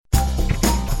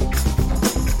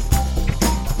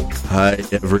Hi,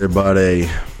 everybody.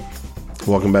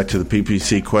 Welcome back to the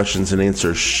PPC Questions and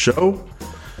Answers show.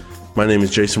 My name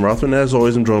is Jason Rothman. As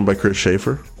always, I'm joined by Chris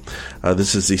Schaefer.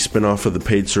 This is the spinoff of the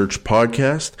Paid Search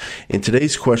podcast. And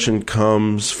today's question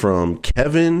comes from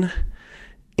Kevin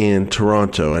in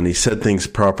Toronto, and he said things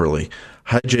properly.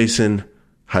 Hi, Jason.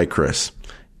 Hi, Chris.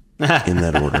 In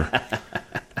that order.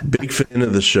 Big fan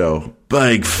of the show.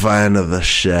 Big fan of the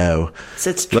show.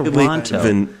 It's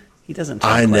Toronto. He doesn't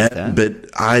talk like that.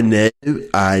 But I know.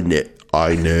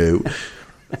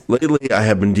 Lately, I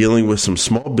have been dealing with some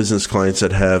small business clients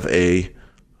that have a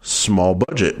small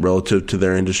budget relative to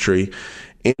their industry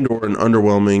and or an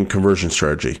underwhelming conversion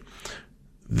strategy.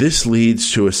 This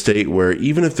leads to a state where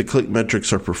even if the click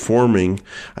metrics are performing,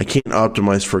 I can't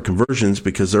optimize for conversions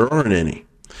because there aren't any.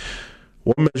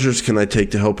 What measures can I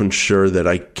take to help ensure that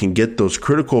I can get those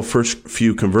critical first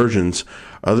few conversions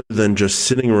other than just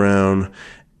sitting around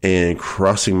and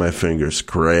crossing my fingers?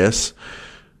 Chris,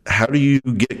 how do you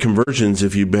get conversions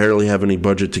if you barely have any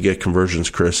budget to get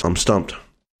conversions, Chris? I'm stumped.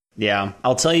 Yeah,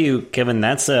 I'll tell you, Kevin,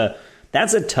 that's a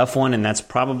tough one, and that's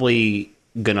probably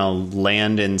going to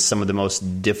land in some of the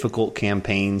most difficult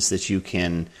campaigns that you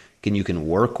can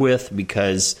work with,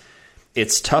 because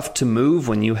it's tough to move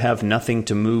when you have nothing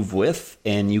to move with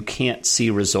and you can't see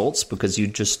results because you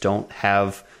just don't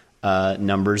have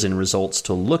numbers and results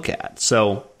to look at.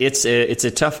 So it's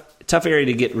a tough area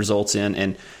to get results in.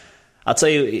 And I'll tell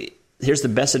you, here's the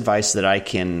best advice that I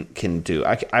can do.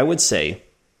 I would say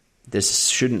this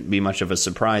shouldn't be much of a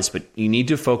surprise, but you need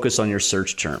to focus on your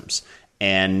search terms.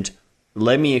 And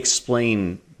let me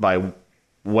explain by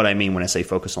what I mean when I say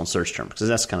focus on search terms, because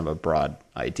that's kind of a broad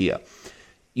idea.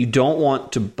 You don't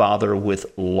want to bother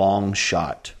with long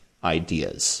shot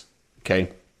ideas.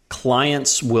 Okay.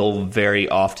 Clients will very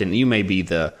often, you may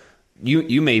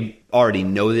already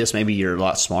know this, maybe you're a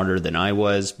lot smarter than I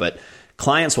was, but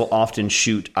clients will often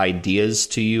shoot ideas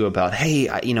to you about, hey,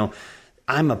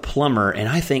 I'm a plumber and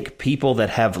I think people that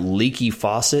have leaky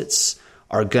faucets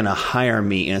are going to hire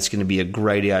me and it's going to be a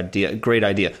great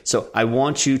idea. So I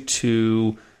want you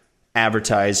to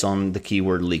advertise on the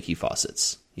keyword leaky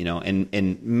faucets,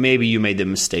 and maybe you made the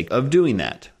mistake of doing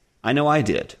that. I know I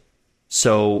did.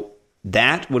 So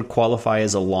that would qualify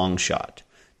as a long shot.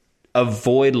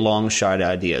 Avoid long shot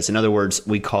ideas. In other words,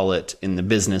 we call it in the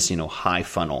business, high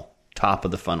funnel, top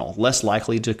of the funnel, less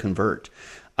likely to convert.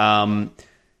 I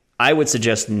would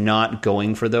suggest not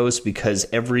going for those because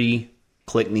every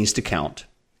click needs to count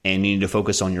and you need to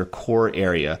focus on your core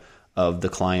area of the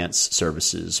client's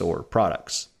services or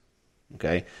products.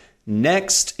 Okay.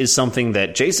 Next is something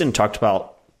that Jason talked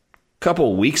about a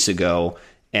couple of weeks ago,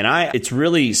 and it's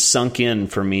really sunk in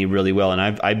for me really well, and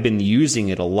I've been using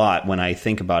it a lot when I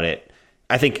think about it.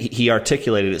 I think he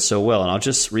articulated it so well, and I'll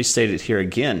just restate it here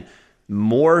again.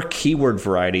 More keyword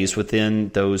varieties within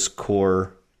those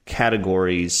core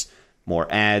categories, more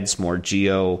ads, more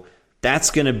geo.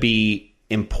 That's going to be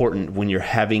important when you're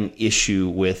having issue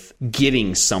with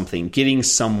getting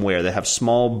somewhere that have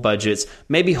small budgets.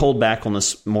 Maybe hold back on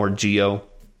this more geo.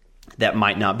 That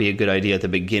might not be a good idea at the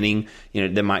beginning.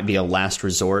 That might be a last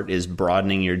resort, is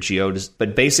broadening your geo.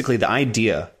 But basically the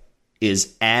idea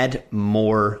is add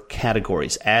more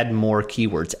categories, add more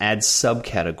keywords, add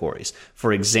subcategories.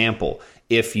 For example,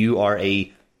 if you are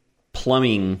a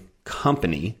plumbing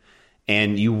company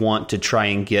and you want to try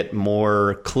and get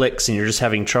more clicks and you're just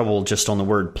having trouble just on the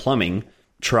word plumbing,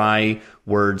 try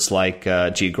words like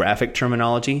geographic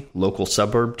terminology, local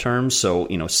suburb terms. So,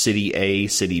 city A,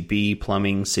 city B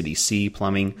plumbing, city C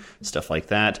plumbing, stuff like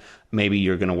that. Maybe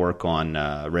you're going to work on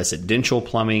residential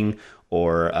plumbing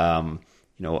or,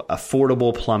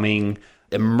 affordable plumbing,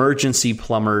 emergency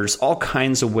plumbers, all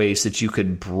kinds of ways that you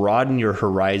could broaden your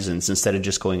horizons instead of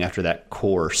just going after that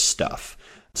core stuff.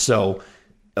 So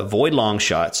avoid long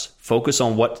shots, focus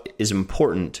on what is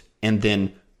important, and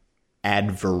then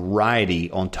add variety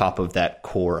on top of that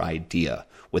core idea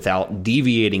without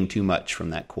deviating too much from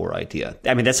that core idea.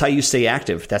 I mean, that's how you stay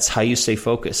active. That's how you stay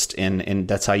focused. And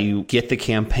that's how you get the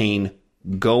campaign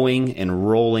going and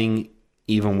rolling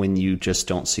even when you just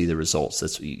don't see the results.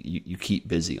 That's you keep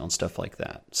busy on stuff like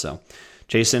that. So,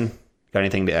 Jason, got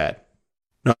anything to add?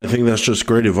 No, I think that's just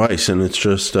great advice. And it's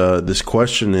just this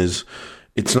question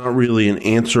it's not really an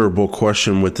answerable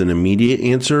question with an immediate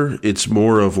answer. It's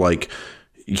more of like,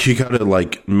 you got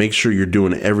to make sure you're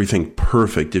doing everything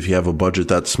perfect if you have a budget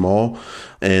that small.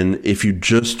 And if you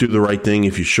just do the right thing,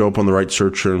 if you show up on the right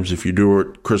search terms, if you do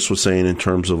what Chris was saying in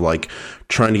terms of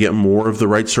trying to get more of the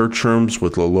right search terms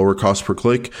with a lower cost per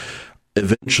click,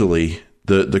 eventually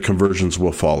the conversions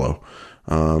will follow.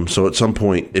 So at some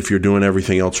point, if you're doing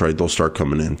everything else right, they'll start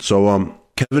coming in. So,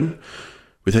 Kevin,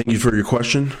 We thank you for your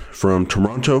question from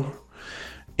Toronto.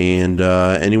 And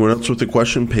anyone else with a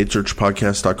question,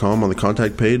 paidsearchpodcast.com on the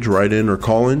contact page, write in or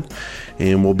call in.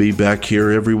 And we'll be back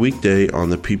here every weekday on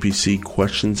the PPC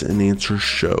Questions and Answers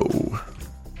Show.